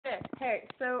Hey,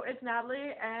 so it's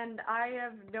Natalie, and I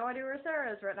have no idea where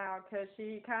Sarah is right now, because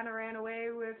she kind of ran away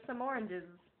with some oranges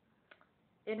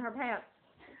in her pants.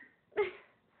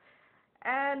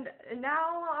 And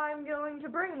now I'm going to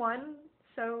bring one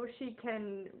so she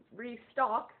can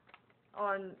restock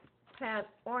on pant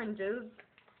oranges.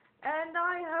 And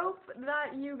I hope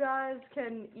that you guys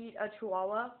can eat a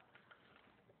chihuahua.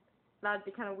 That'd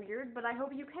be kind of weird, but I hope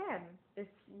you can, if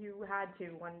you had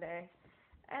to one day.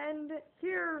 And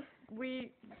here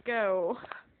we go.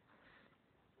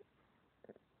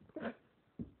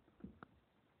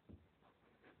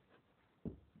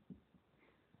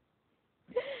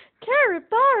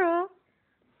 Capybara.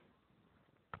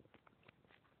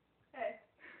 Hey.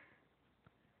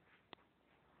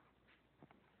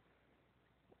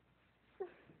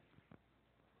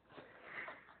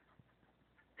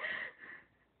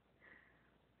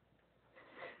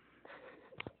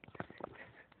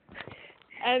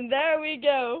 And there we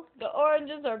go. The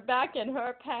oranges are back in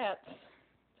her pants.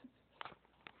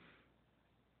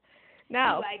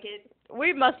 Now, like it.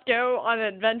 We must go on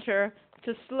an adventure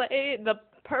to slay the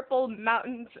purple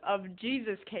mountains of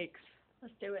Jesus cakes.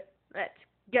 Let's do it. Let's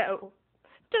go.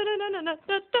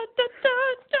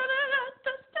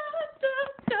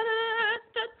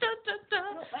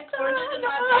 Like oranges in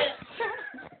my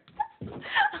pants.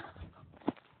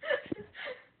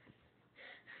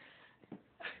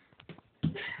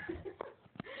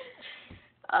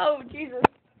 Oh, Jesus.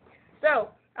 So,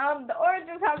 the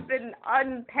oranges have been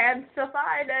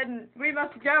unpantsified, and we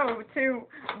must go to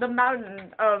the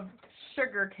mountain of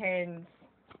sugar canes.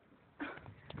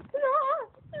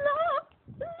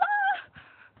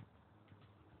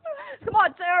 Come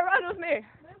on, Sarah, run with me.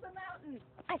 There's a mountain.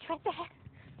 I tried that.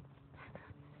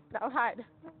 Now hide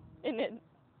in it.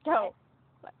 Go.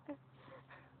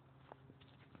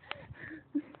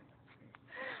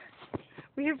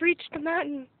 We have reached the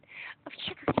mountain of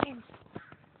sugar canes.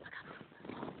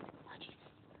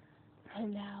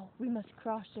 And now we must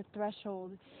cross the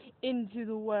threshold into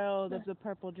the world of the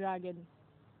purple dragon,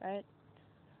 right?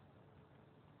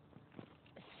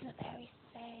 This is a very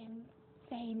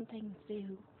sane thing to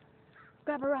do.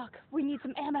 Grab a rock. We need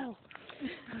some ammo.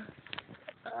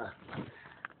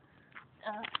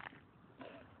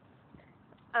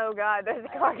 Oh God, there's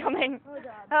a car coming. Oh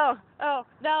God. Oh,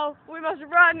 no, we must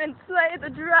run and slay the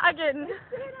dragon.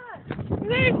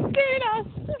 They've seen us.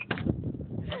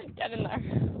 Get in there.